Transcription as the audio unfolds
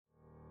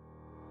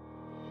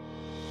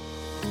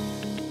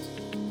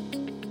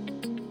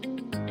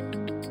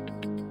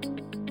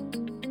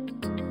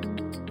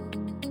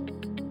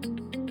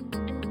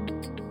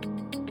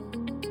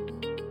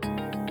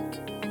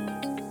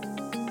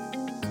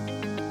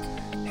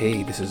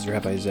Hey, this is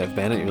Rabbi Zev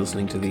Bennett. You're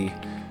listening to the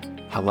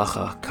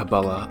Halacha,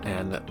 Kabbalah,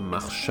 and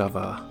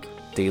Machshava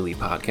daily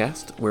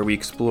podcast, where we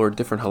explore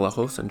different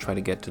halachos and try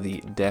to get to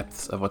the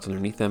depths of what's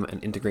underneath them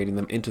and integrating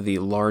them into the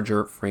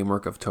larger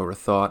framework of Torah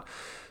thought,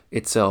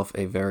 itself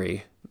a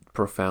very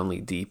profoundly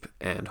deep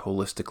and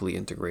holistically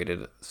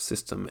integrated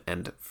system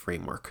and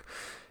framework.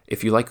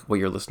 If you like what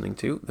you're listening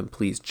to, then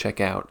please check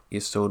out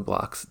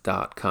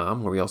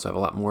yesodblocks.com, where we also have a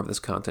lot more of this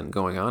content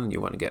going on, and you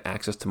want to get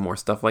access to more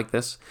stuff like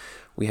this.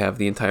 We have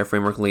the entire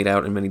framework laid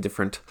out in many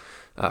different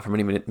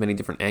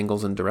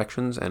angles and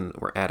directions, and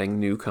we're adding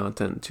new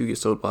content to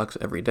Yesod Blocks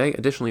every day.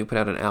 Additionally, we put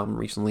out an album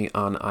recently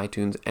on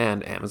iTunes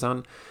and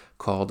Amazon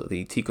called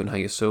the Tikkun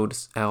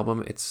HaYesod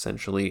album. It's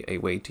essentially a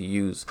way to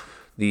use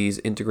these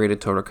integrated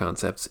Torah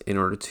concepts in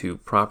order to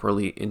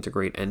properly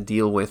integrate and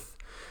deal with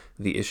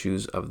the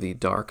issues of the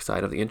dark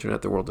side of the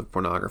internet, the world of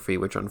pornography,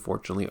 which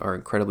unfortunately are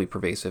incredibly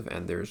pervasive,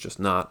 and there's just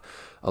not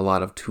a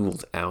lot of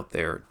tools out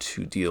there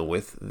to deal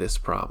with this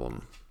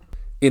problem.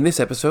 In this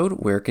episode,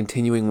 we're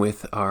continuing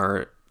with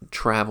our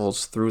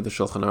travels through the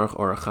Shulchan Aruch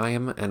Orach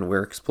Chaim, and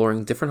we're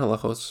exploring different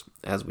halachos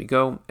as we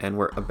go, and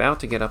we're about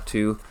to get up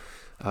to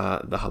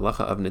the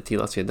halacha of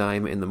Netilas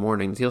Yadayim in the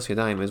morning. Netilas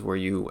Yadayim is where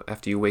you,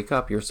 after you wake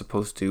up, you're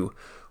supposed to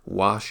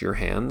wash your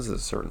hands. There's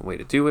a certain way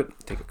to do it.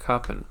 Take a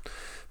cup and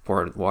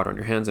pour water on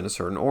your hands in a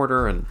certain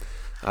order, and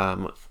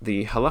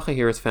the halacha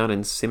here is found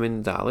in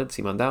Siman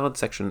Daled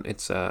section.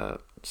 It's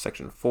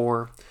section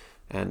 4,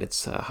 and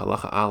it's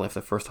halacha Aleph,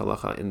 the first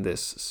halacha in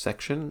this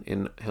section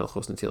in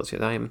Hilchos Netilas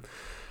Yadayim.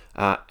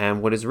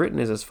 And what is written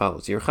is as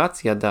follows: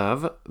 Yirchatz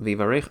yadav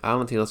v'varech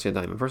al netilas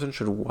yadayim. A person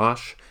should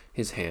wash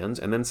his hands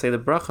and then say the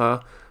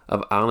bracha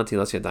of al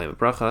netilas yadayim.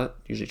 Bracha,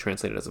 usually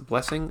translated as a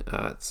blessing.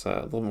 It's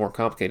a little more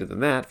complicated than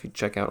that. If you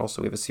check out,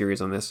 also we have a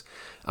series on this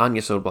on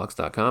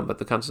yesodblocks.com. But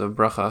the concept of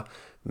bracha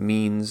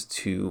means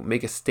to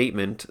make a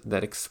statement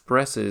that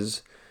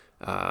expresses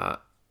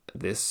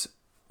this.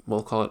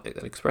 We'll call it,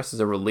 that expresses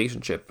a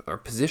relationship, or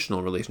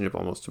positional relationship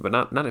almost, but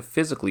not a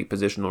physically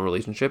positional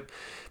relationship,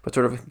 but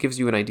sort of gives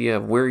you an idea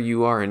of where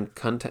you are in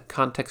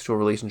contextual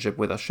relationship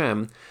with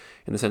Hashem,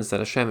 in the sense that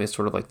Hashem is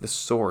sort of like the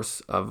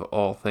source of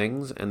all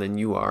things, and then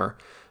you are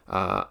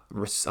on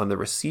the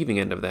receiving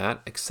end of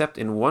that, except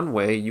in one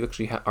way, you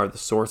actually are the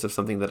source of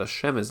something that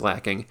Hashem is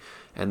lacking,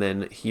 and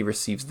then He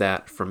receives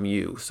that from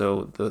you.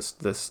 So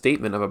the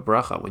statement of a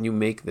bracha, when you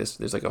make this,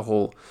 there's like a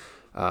whole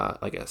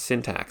like a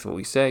syntax. What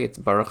we say, it's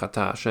Baruch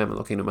Atah Hashem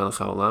Elokeinu Melech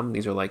HaOlam.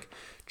 These are like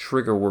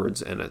trigger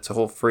words, and it's a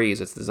whole phrase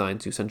that's designed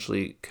to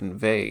essentially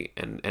convey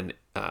and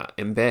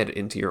embed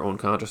into your own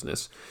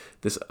consciousness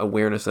this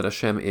awareness that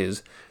Hashem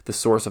is the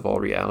source of all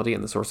reality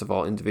and the source of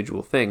all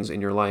individual things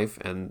in your life,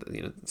 and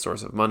the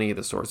source of money,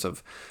 the source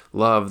of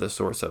love, the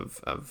source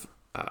of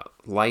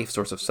life,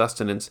 source of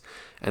sustenance.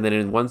 And then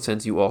in one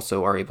sense, you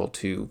also are able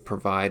to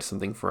provide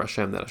something for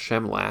Hashem that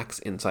Hashem lacks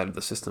inside of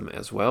the system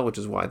as well, which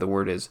is why the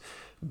word is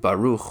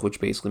Baruch,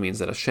 which basically means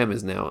that Hashem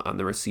is now on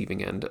the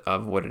receiving end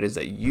of what it is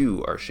that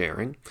you are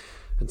sharing.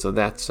 And so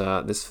that's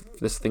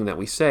this thing that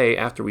we say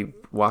after we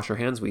wash our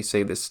hands. We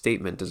say this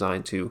statement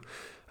designed to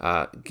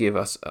give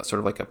us sort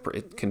of like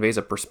it conveys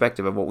a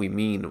perspective of what we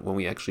mean when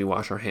we actually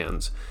wash our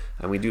hands.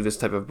 And we do this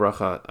type of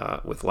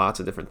bracha with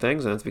lots of different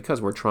things, and it's because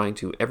we're trying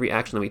to, every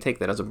action that we take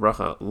that has a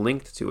bracha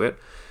linked to it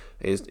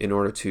is in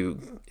order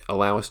to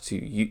allow us to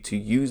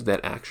use that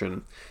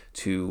action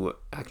to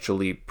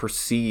actually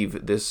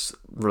perceive this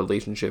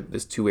relationship,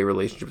 this two-way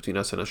relationship between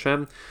us and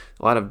Hashem.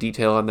 A lot of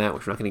detail on that,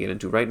 which we're not going to get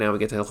into right now. We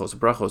get to Hilchos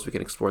Brachos, we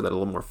can explore that a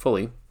little more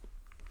fully,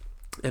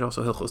 and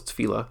also Hilchos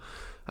Tefillah.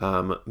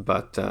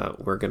 But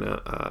we're going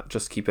to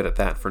just keep it at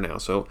that for now.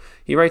 So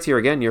he writes here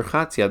again,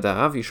 Yirchatz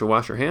yadav, you should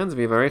wash your hands,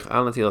 v'yivarech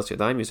al netilas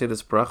yadayim, you say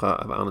this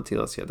bracha of al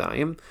netilas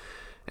yadayim.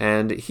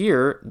 And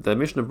here, the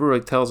Mishnah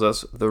Berurah tells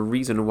us the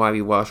reason why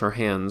we wash our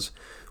hands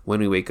when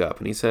we wake up.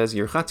 And he says,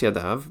 Yirchatz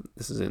yadav,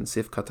 this is in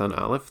Sif Katan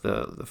Aleph,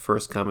 the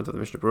first comment of the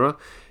Mishnah Berurah,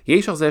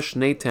 Yesh al zeh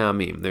shnei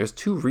ta'amim, there's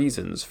two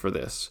reasons for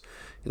this.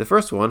 The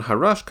first one,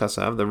 Harash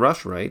Kasav, the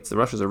Rush writes, the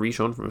Rush is a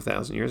Rishon from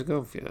 1,000 years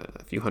ago,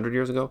 a few hundred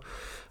years ago,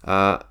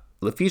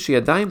 Lefishi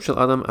yadayim shel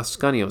adam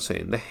askani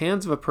osein. The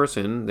hands of a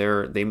person,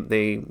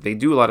 they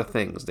do a lot of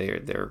things.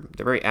 They're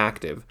very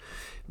active.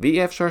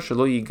 V'efshar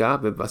shelo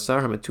yiga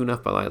bebasar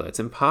hametunaf balayla. It's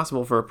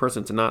impossible for a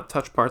person to not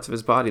touch parts of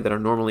his body that are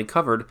normally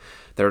covered,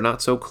 that are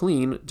not so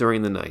clean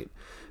during the night.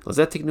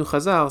 L'zeh tiknu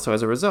Chazal. So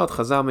as a result,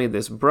 Chazal made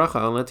this bracha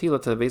al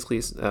netila to basically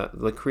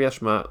l'kriyas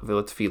shema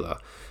v'letfila.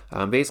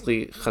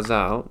 Basically,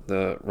 Chazal,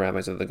 the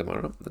rabbis of the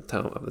Gemara,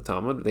 of the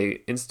Talmud,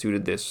 they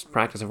instituted this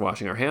practice of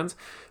washing our hands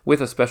with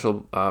a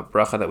special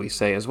bracha that we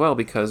say as well,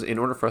 because in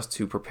order for us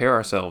to prepare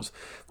ourselves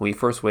when we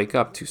first wake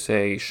up to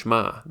say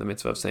Shema, the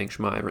mitzvah of saying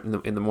Shema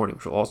in the morning,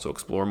 which we'll also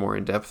explore more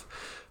in depth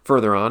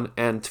further on,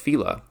 and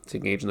tefillah, to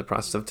engage in the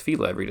process of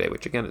tefillah every day,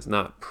 which again is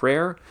not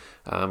prayer.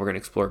 We're going to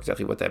explore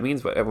exactly what that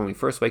means, but when we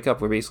first wake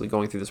up, we're basically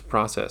going through this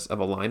process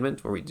of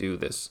alignment where we do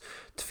this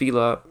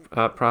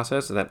tefillah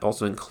process, and that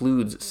also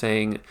includes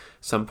saying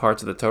some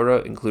parts of the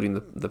Torah,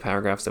 including the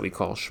paragraphs that we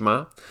call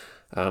Shema.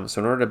 So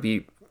in order to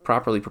be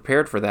properly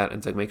prepared for that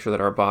and to make sure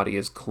that our body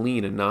is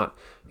clean and not,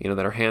 that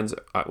our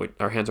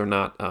hands are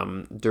not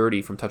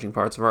dirty from touching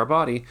parts of our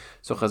body.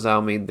 So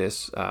Chazal made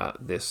this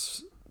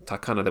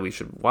takana that we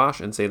should wash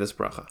and say this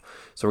bracha.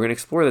 So we're going to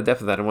explore the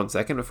depth of that in 1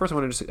 second. But first, I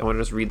want to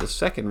just read the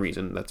second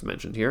reason that's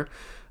mentioned here,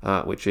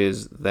 which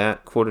is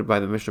that quoted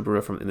by the Mishnah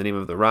Berurah in the name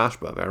of the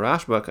Rashba.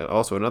 Rashba,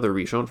 also another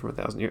Rishon from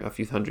a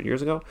few hundred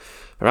years ago.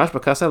 Rashba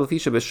kasa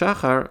lefisha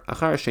b'shachar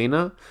achar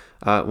sheina.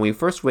 When we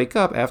first wake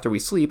up after we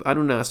sleep,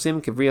 anu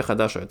na'asim kivriya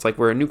chadasha. It's like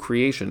we're a new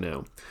creation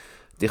now.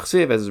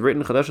 Dichsiv, as is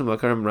written, chadashim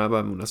v'akarim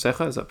rabba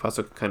munasecha, is a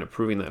pasuk kind of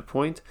proving that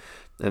point.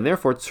 And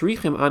therefore,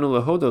 tzrichim anu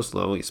lehodos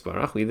lo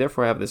yisparach. We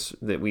therefore have this,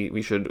 that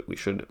we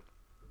should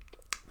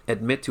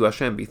admit to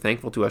Hashem, be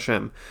thankful to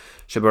Hashem,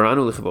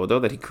 shebaranu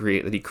lichavodo, that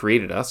He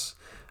created us,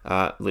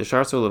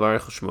 lisharso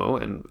levarech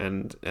shmo,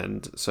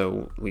 and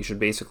so we should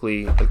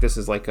basically, like, this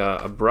is like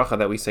a bracha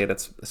that we say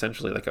that's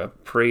essentially like a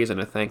praise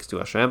and a thanks to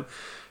Hashem.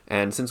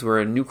 And since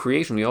we're a new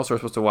creation, we also are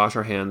supposed to wash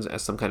our hands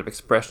as some kind of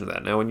expression of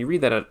that. Now, when you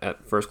read that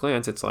at first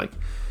glance, it's like,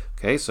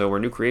 okay, so we're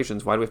new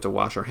creations. Why do we have to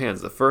wash our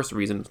hands? The first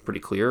reason is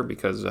pretty clear,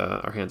 because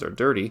our hands are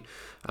dirty.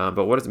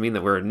 But what does it mean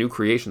that we're a new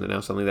creation, that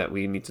now suddenly that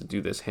we need to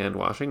do this hand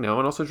washing? Now,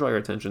 and also draw your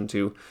attention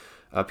to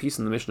a piece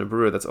in the Mishnah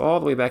Berurah that's all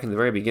the way back in the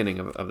very beginning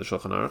of the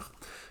Shulchan Aruch,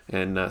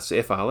 and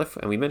Seif Aleph,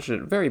 and we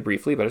mentioned it very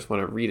briefly, but I just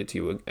want to read it to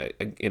you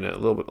in a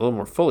little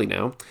more fully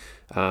now,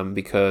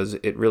 because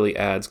it really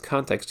adds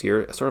context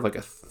here, sort of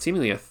like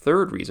seemingly a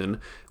third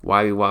reason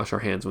why we wash our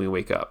hands when we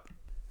wake up.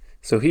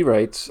 So he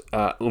writes,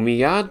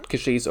 Umiyad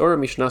k'sheis ora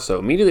mishnaso.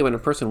 Immediately when a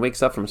person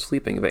wakes up from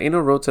sleeping,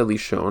 ve'eno rotza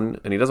lishon,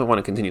 and he doesn't want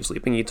to continue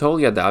sleeping,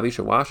 yitol yadav, he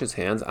should wash his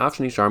hands, af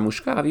shenishar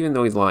mushkav, even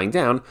though he's lying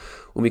down.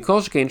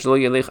 Umikol shkein shelo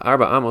yelech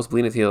arba amos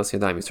bli netilas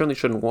yadayim. He certainly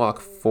shouldn't walk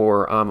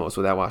 4 amos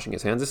without washing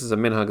his hands. This is a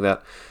minhag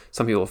that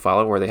some people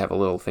follow, where they have a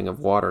little thing of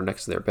water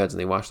next to their beds and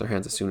they wash their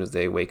hands as soon as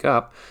they wake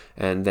up.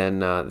 And then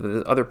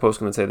the other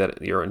poskim would say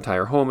that your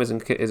entire home is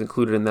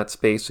included in that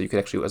space, so you could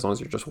actually, as long as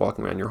you're just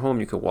walking around your home,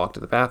 you could walk to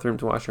the bathroom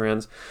to wash your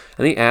hands.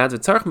 And he adds,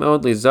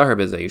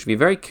 you should be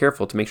very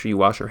careful to make sure you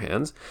wash your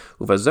hands.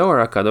 Uva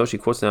Zohar HaKadosh, he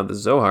quotes now the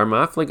Zohar,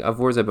 Maflig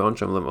avur ze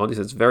be'onsham lemod. He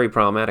says it's very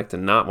problematic to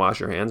not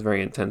wash your hands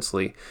very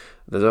intensely.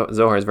 The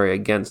Zohar is very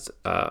against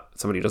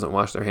somebody who doesn't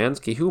wash their hands.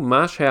 Kihu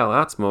mashhe al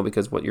atzmo,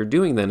 because what you're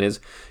doing then is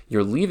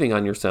you're leaving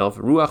on yourself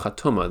ruach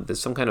hatumah. There's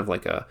some kind of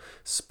like a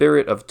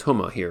spirit of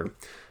tumah here.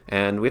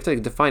 And we have to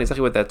define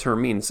exactly what that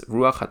term means,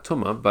 ruach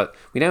hatumah, but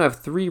we now have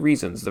 3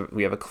 reasons.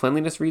 We have a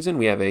cleanliness reason,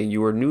 we have a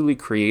you are newly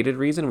created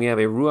reason, we have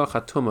a ruach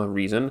hatumah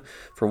reason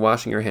for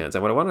washing your hands.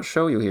 And what I want to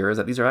show you here is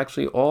that these are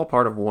actually all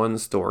part of one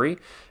story,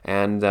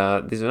 and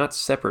these are not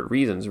separate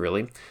reasons,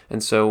 really.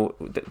 And so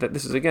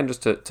this is, again,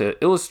 just to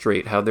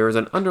illustrate how there is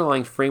an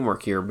underlying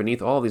framework here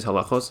beneath all these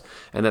halachos,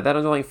 and that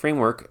underlying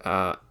framework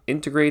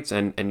integrates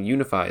and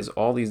unifies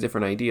all these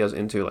different ideas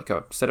into like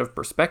a set of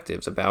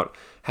perspectives about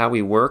how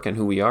we work and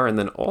who we are, and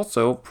then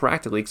also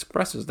practically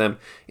expresses them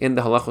in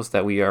the halachos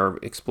that we are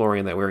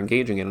exploring, that we're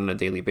engaging in on a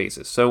daily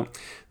basis. So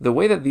the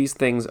way that these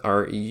things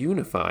are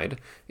unified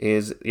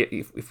is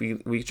if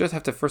we just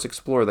have to first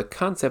explore the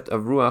concept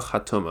of ruach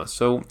hatumah.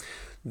 So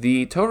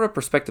the Torah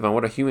perspective on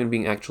what a human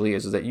being actually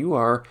is that you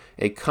are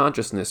a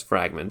consciousness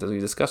fragment. As we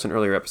discussed in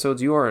earlier episodes,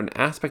 you are an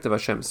aspect of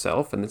Hashem's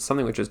self, and it's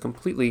something which is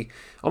completely,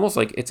 almost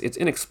like it's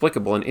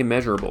inexplicable and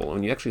immeasurable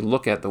when you actually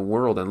look at the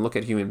world and look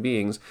at human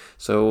beings.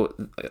 So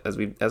as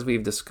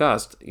we've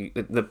discussed,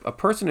 a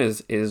person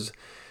is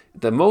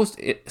the most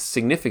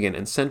significant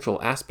and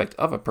central aspect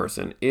of a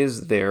person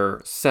is their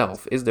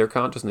self, is their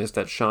consciousness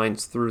that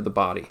shines through the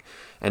body.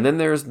 And then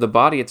there's the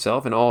body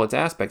itself and all its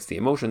aspects, the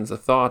emotions, the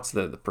thoughts,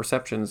 the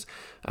perceptions,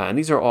 and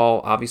these are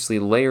all obviously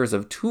layers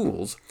of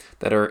tools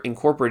that are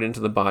incorporated into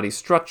the body's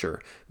structure.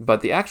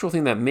 But the actual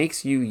thing that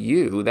makes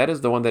you, that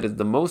is the one that is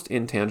the most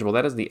intangible,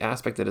 that is the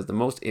aspect that is the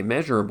most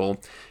immeasurable,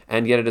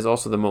 and yet it is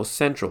also the most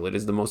central, it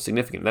is the most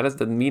significant. That is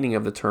the meaning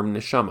of the term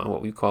neshama,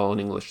 what we call in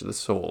English the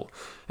soul.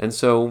 And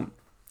so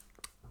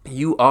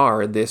you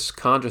are this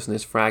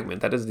consciousness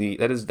fragment. That is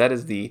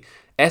the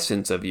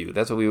essence of you.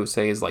 That's what we would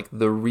say is like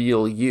the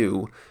real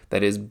you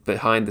that is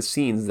behind the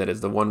scenes, that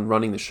is the one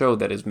running the show,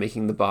 that is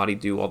making the body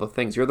do all the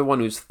things. You're the one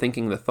who's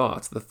thinking the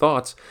thoughts. The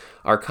thoughts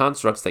are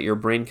constructs that your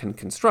brain can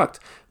construct,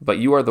 but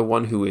you are the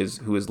one who is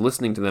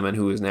listening to them and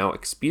who is now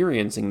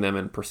experiencing them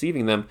and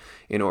perceiving them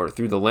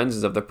through the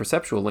lenses of the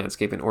perceptual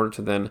landscape in order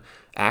to then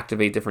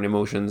activate different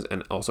emotions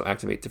and also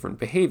activate different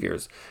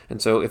behaviors.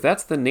 And so if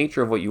that's the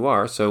nature of what you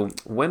are, so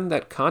when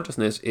that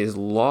consciousness is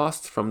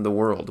lost from the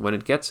world, when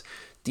it gets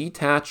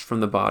detached from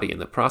the body in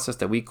the process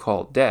that we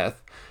call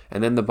death,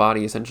 and then the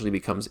body essentially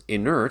becomes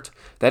inert,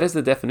 that is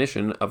the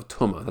definition of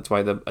tumah. That's why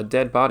a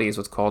dead body is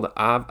what's called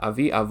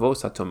avi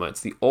avos hatumah.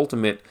 It's the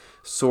ultimate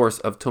source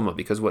of tumah,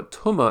 because what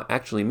tumah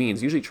actually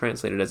means, usually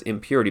translated as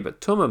impurity,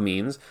 but tumah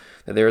means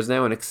that there is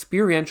now an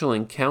experiential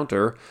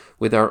encounter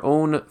with our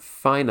own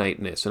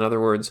finiteness. In other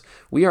words,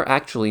 we are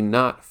actually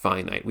not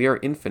finite. We are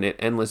infinite,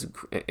 endless,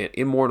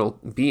 immortal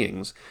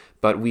beings.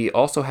 But we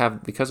also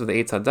have, because of the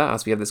Eitz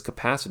Hadas, we have this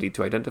capacity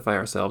to identify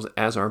ourselves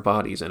as our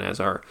bodies and as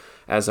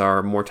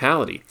our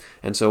mortality.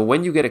 And so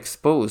when you get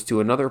exposed to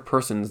another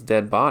person's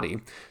dead body,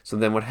 so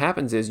then what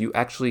happens is you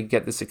actually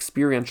get this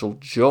experiential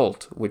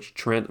jolt, which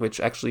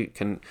actually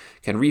can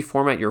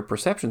reformat your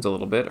perceptions a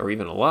little bit, or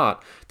even a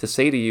lot, to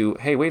say to you,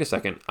 hey, wait a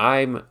second,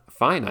 I'm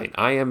finite,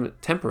 I am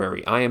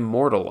temporary, I am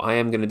mortal, I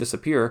am going to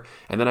disappear,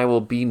 and then I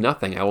will be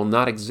nothing, I will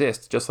not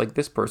exist, just like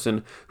this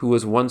person who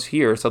was once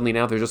here, suddenly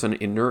now there's just an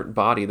inert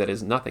body that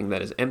is nothing,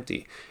 that is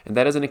empty. And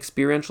that is an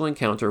experiential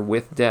encounter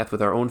with death,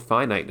 with our own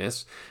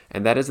finiteness,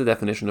 and that is the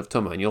definition of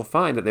tumah. And you'll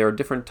find that there are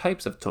different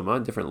types of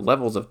tumah, different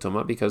levels of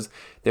tumah, because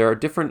there are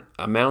different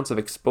amounts of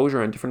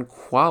exposure and different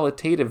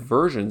qualitative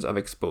versions of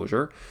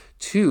exposure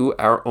to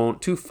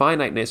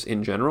finiteness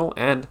in general,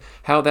 and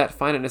how that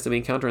finiteness that we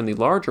encounter in the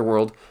larger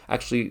world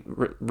actually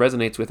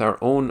resonates with our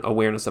own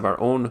awareness of our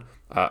own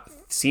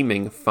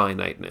seeming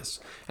finiteness.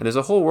 And there's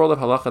a whole world of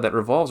halacha that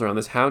revolves around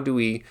this. How do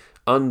we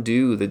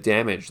undo the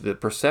damage, the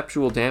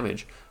perceptual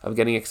damage of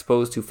getting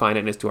exposed to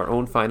finiteness, to our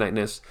own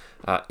finiteness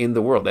in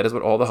the world? That is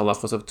what all the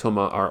halachos of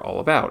tumah are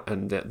all about.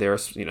 And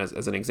there's,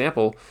 as an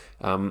example,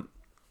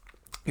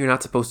 you're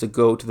not supposed to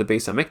go to the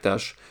Beis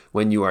HaMikdash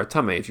when you are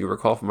tameh. If you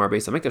recall from our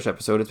Beis HaMikdash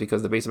episode, it's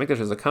because the Beis HaMikdash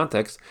is a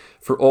context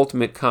for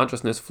ultimate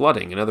consciousness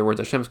flooding. In other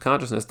words, Hashem's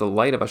consciousness, the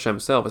light of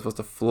Hashem's self, is supposed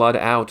to flood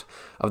out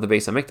of the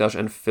Beis HaMikdash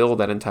and fill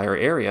that entire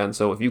area. And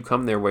so if you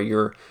come there where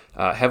you're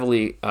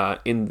heavily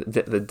in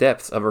the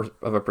depths of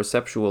a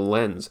perceptual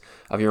lens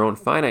of your own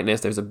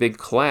finiteness, there's a big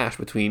clash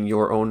between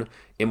your own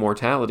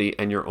immortality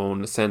and your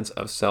own sense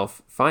of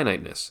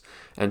self-finiteness.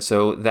 And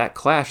so that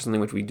clash is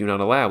something which we do not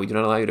allow. We do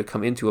not allow you to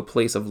come into a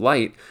place of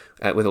light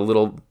with a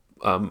little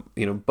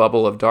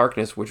bubble of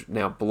darkness, which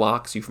now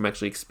blocks you from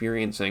actually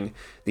experiencing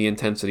the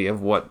intensity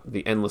of what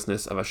the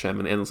endlessness of Hashem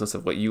and the endlessness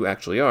of what you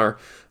actually are.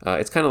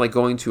 It's kind of like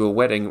going to a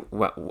wedding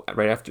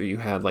right after you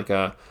had like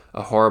a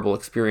horrible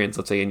experience,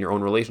 let's say in your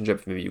own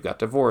relationship. Maybe you got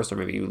divorced, or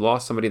maybe you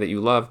lost somebody that you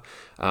love,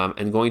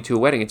 and going to a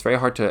wedding, it's very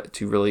hard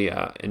to really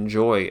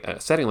enjoy a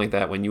setting like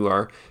that when you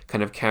are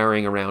kind of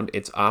carrying around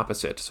its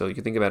opposite. So you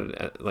can think about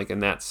it like in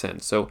that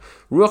sense. So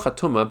Ruach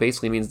HaTumah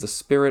basically means the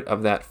spirit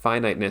of that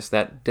finiteness,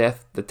 that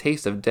death, the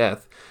taste of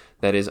death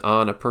that is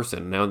on a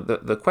person. Now,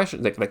 the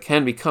question that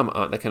can come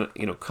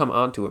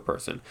onto a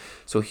person.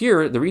 So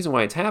here, the reason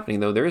why it's happening,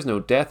 though, there is no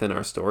death in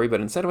our story,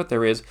 but instead what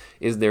there is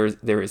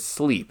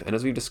sleep. And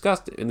as we've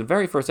discussed in the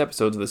very first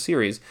episodes of the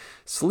series,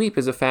 sleep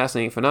is a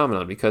fascinating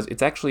phenomenon because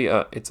it's actually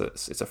it's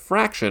a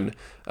fraction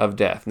of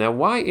death. Now,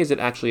 why is it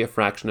actually a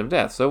fraction of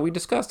death? So we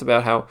discussed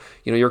about how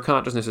your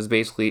consciousness is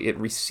basically, it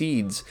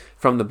recedes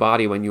from the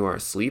body when you are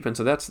asleep, and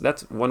so that's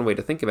one way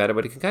to think about it.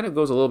 But it kind of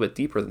goes a little bit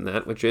deeper than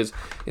that, which is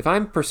if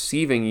I'm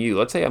perceiving you.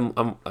 Let's say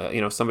I'm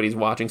somebody's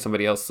watching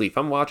somebody else sleep.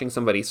 I'm watching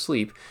somebody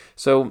sleep.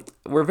 So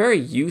we're very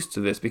used to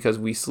this because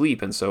we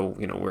sleep, and so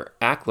we're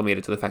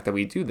acclimated to the fact that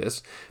we do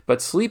this.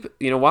 But sleep,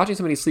 watching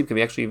somebody sleep can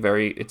be actually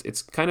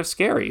it's kind of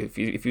scary if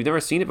you've never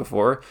seen it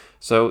before.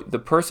 So the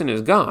person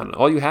is gone.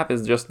 All you have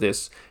is just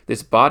this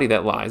body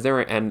that lies there,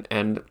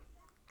 and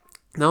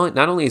not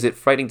only is it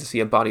frightening to see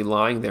a body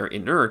lying there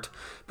inert,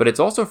 but it's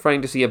also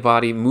frightening to see a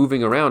body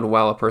moving around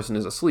while a person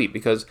is asleep,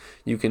 because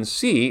you can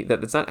see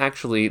that it's not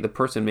actually the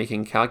person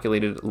making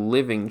calculated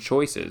living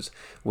choices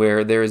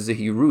where there is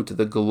zihirut,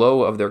 the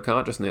glow of their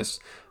consciousness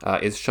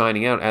is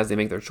shining out as they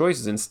make their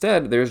choices.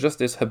 Instead, there's just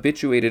this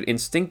habituated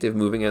instinctive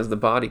moving as the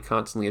body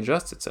constantly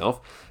adjusts itself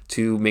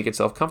to make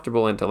itself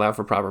comfortable and to allow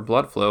for proper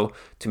blood flow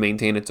to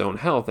maintain its own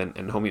health and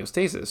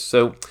homeostasis.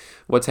 So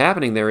what's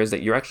happening there is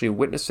that you're actually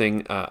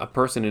witnessing a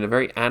person in a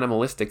very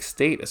animalistic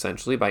state,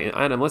 essentially. By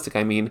animalistic,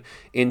 I mean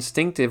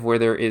instinctive, where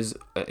there is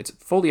it's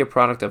fully a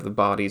product of the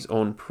body's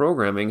own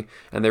programming,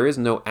 and there is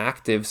no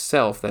active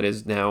self that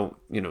is now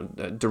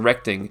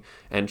directing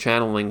and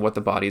channeling what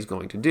the body is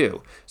going to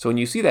do. So when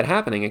you see that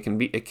happening,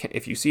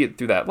 if you see it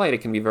through that light,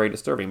 it can be very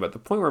disturbing. But the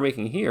point we're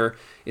making here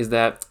is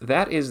that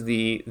is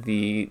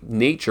the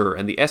nature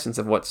and the essence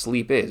of what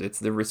sleep is. It's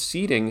the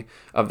receding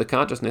of the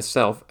consciousness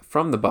self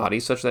from the body,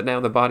 such that now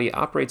the body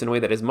operates in a way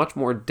that is much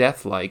more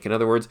death-like. In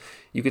other words,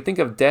 you could think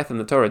of death in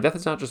the Torah. Death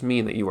does not just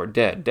mean that you are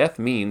dead. Death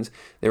means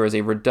there is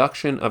a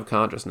reduction of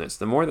consciousness.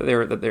 The more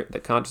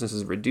that consciousness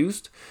is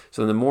reduced,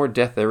 so the more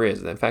death there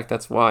is. In fact,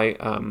 that's why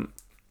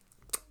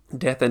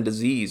death and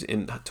disease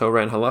in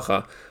Torah and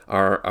Halacha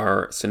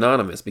are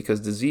synonymous, because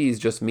disease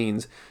just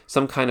means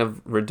some kind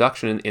of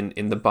reduction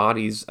in the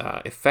body's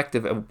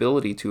effective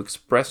ability to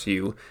express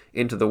you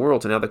into the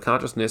world. So now the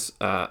consciousness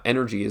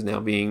energy is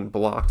now being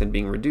blocked and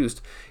being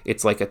reduced.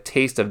 It's like a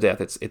taste of death.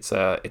 It's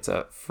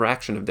a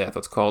fraction of death.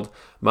 It's called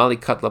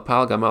malikat la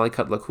palga,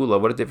 malikat la kula.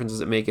 What difference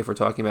does it make if we're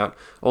talking about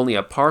only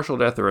a partial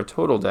death or a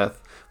total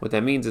death? What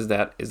that means is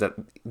that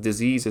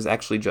disease is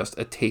actually just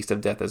a taste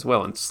of death as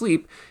well. And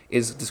sleep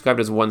is described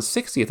as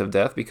 1/60th of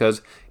death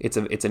because it's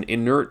an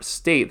inert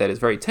state that is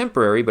very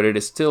temporary, but it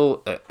is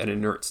still an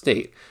inert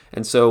state.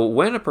 And so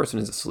when a person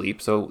is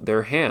asleep, so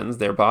their hands,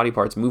 their body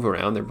parts move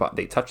around,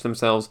 they touch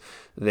themselves,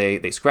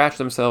 they scratch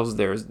themselves.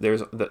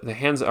 The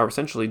hands are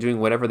essentially doing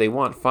whatever they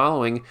want,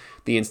 following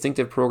the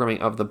instinctive programming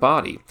of the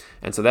body.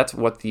 And so that's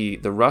what the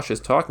Rush is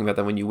talking about,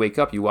 that when you wake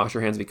up, you wash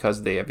your hands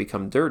because they have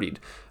become dirtied.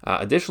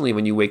 Additionally,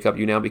 when you wake up,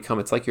 you now become,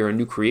 it's like you're a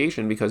new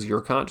creation, because your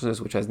consciousness,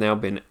 which has now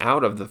been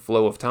out of the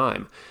flow of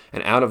time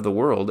and out of the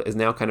world, is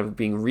now kind of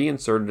being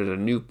reinserted at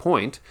a new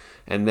point.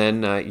 And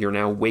then you're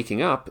now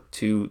waking up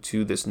to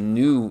this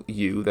new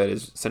you that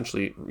is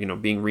essentially,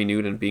 being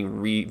renewed and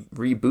being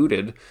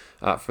rebooted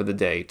for the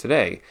day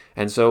today.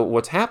 And so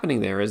what's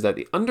happening there is that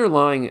the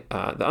underlying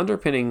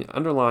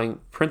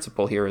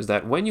principle here is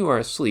that when you are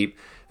asleep,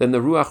 then the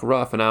Ruach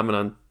Ra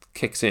phenomenon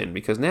kicks in,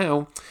 because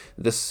now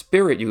the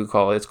spirit, you could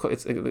call it,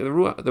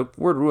 the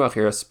word ruach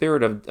here, a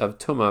spirit of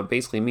tuma,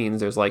 basically means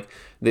there's like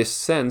this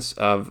sense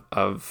of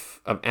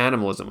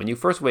animalism. When you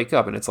first wake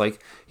up, and it's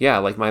like, yeah,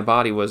 like my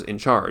body was in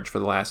charge for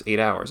the last 8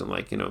 hours, and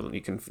like,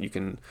 you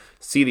can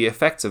see the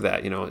effects of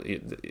that.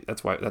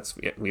 That's why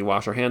we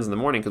wash our hands in the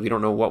morning, because we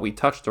don't know what we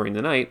touched during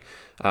the night,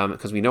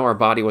 because we know our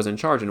body was in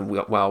charge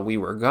while we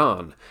were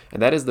gone.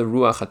 And that is the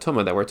ruach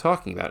hatuma that we're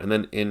talking about. And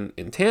then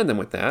in tandem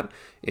with that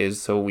is,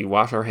 so we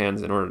wash our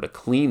hands in order to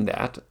clean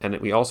that, and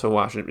we also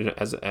wash it,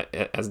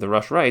 as the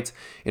Rush writes,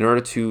 in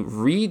order to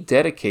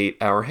rededicate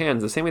our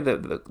hands, the same way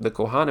that the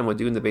Kohanim would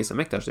do in the Beis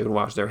HaMikdash. They would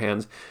wash their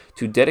hands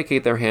to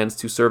dedicate their hands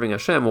to serving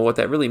Hashem. Well, what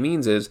that really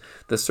means is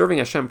the serving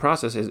Hashem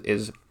process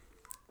is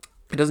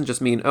it doesn't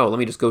just mean, let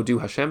me just go do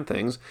Hashem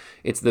things.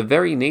 It's the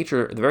very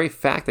nature, the very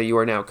fact that you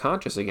are now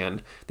conscious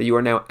again, that you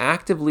are now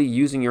actively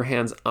using your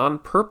hands on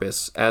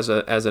purpose as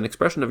an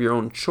expression of your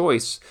own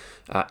choice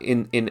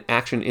in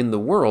action in the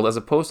world, as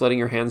opposed to letting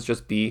your hands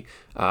just be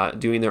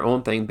doing their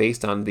own thing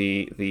based on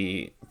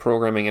the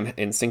programming and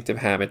instinctive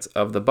habits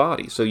of the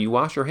body. So you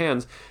wash your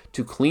hands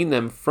to clean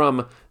them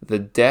from the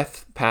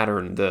death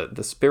pattern,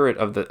 the spirit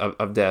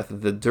of death,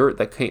 the dirt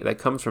that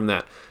comes from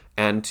that.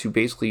 And to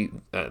basically,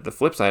 the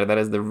flip side of that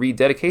is the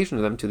rededication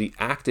of them to the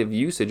active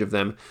usage of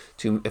them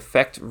to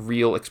effect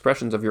real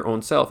expressions of your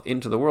own self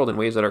into the world in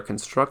ways that are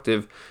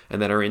constructive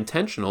and that are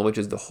intentional, which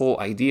is the whole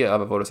idea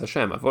of Avodas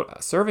Hashem.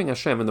 Serving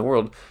Hashem in the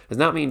world does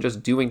not mean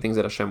just doing things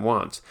that Hashem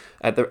wants.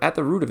 At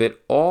the root of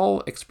it,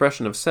 all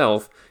expression of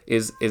self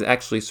is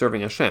actually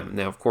serving Hashem.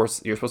 Now, of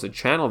course, you're supposed to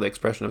channel the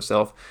expression of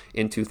self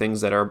into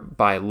things that are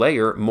by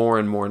layer more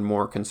and more and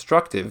more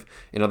constructive.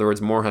 In other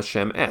words, more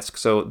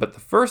Hashem-esque. But the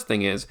first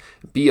thing is,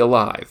 be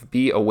alive,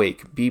 be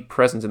awake, be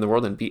present in the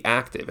world, and be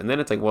active. And then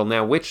it's like, well,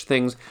 now which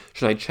things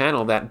should I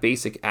channel that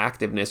basic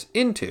activeness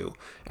into?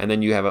 And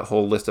then you have a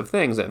whole list of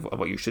things of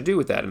what you should do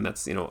with that. And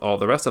that's, all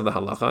the rest of the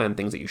halacha, and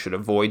things that you should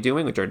avoid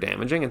doing, which are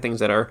damaging, and things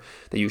that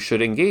you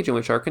should engage in,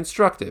 which are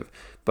constructive.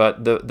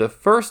 But the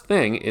first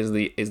thing is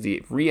the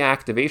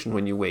reactivation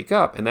when you wake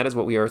up, and that is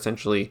what we are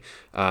essentially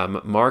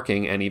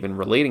marking and even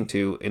relating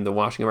to in the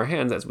washing of our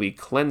hands as we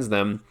cleanse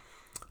them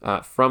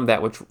from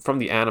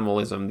the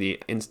animalism, the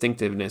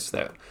instinctiveness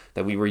that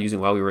we were using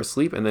while we were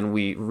asleep, and then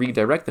we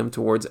redirect them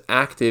towards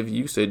active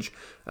usage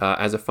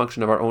as a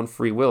function of our own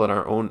free will and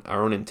our own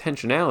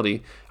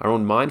intentionality, our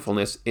own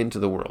mindfulness into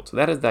the world. So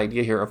that is the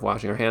idea here of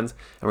washing our hands,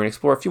 and we're going to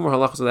explore a few more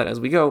halachas of that as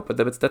we go, but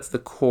that's the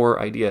core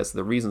idea, so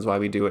the reasons why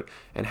we do it,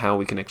 and how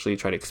we can actually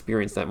try to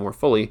experience that more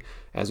fully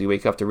as we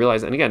wake up to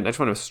realize. And again, I just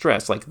want to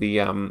stress, like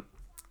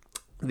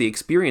the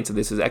experience of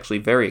this is actually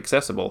very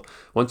accessible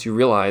once you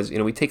realize,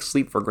 we take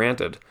sleep for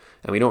granted,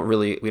 and we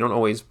don't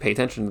always pay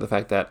attention to the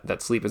fact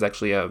that sleep is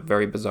actually a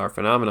very bizarre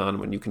phenomenon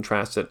when you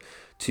contrast it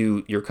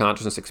to your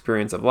consciousness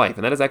experience of life.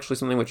 And that is actually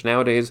something which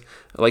nowadays,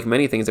 like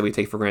many things that we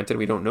take for granted,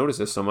 we don't notice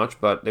this so much,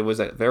 but it was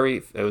a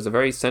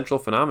very central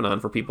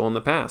phenomenon for people in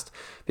the past,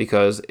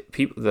 because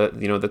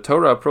the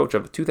Torah approach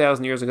of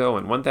 2,000 years ago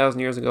and 1,000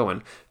 years ago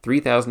and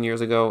 3,000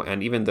 years ago,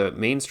 and even the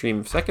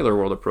mainstream secular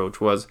world approach,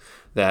 was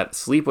that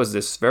sleep was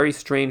this very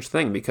strange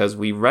thing, because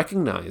we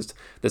recognized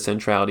the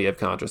centrality of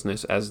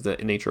consciousness as the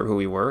nature of who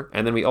we were,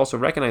 and then we also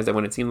recognized that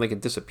when it seemed like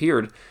it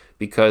disappeared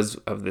because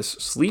of this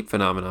sleep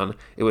phenomenon,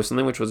 it was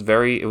something which was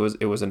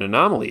it was an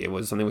anomaly. It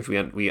was something which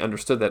we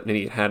understood that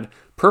maybe it had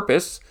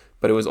purpose,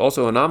 but it was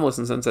also anomalous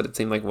in the sense that it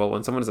seemed like, well,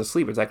 when someone is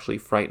asleep, it's actually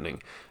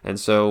frightening. And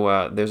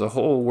so there's a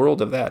whole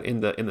world of that in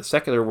the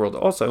secular world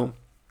also.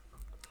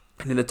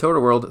 And in the Torah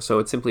world, so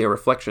it's simply a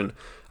reflection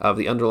of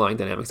the underlying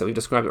dynamics that we've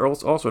described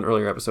also in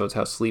earlier episodes,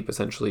 how sleep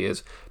essentially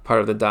is part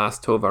of the das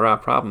tov hara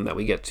problem, that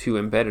we get too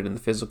embedded in the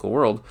physical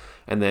world,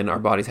 and then our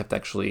bodies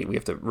we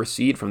have to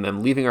recede from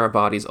them, leaving our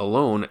bodies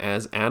alone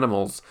as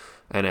animals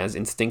and as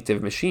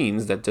instinctive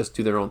machines that just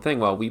do their own thing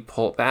while we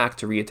pull back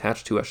to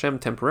reattach to Hashem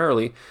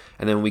temporarily.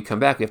 And then when we come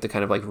back, we have to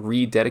kind of like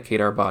rededicate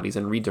our bodies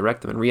and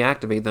redirect them and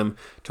reactivate them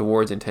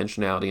towards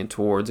intentionality and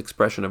towards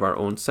expression of our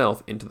own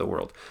self into the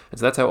world. And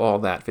so that's how all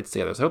that fits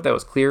together. So I hope that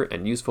was clear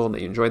and useful and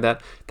that you enjoyed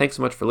that. Thanks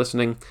so much for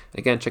listening.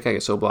 Again, check out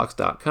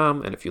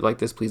yesodblocks.com. And if you like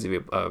this, please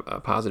leave a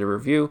positive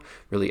review.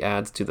 Really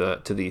adds to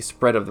the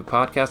spread of the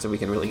podcast, and we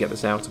can really get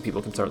this out so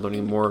people can start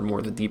learning more and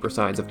more the deeper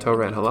sides of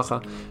Torah and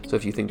halacha. So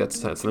if you think that's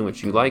something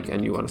which you like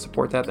and you want to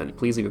support that, then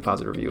please leave a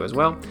positive review as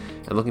well.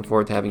 And looking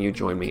forward to having you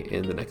join me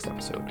in the next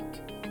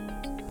episode.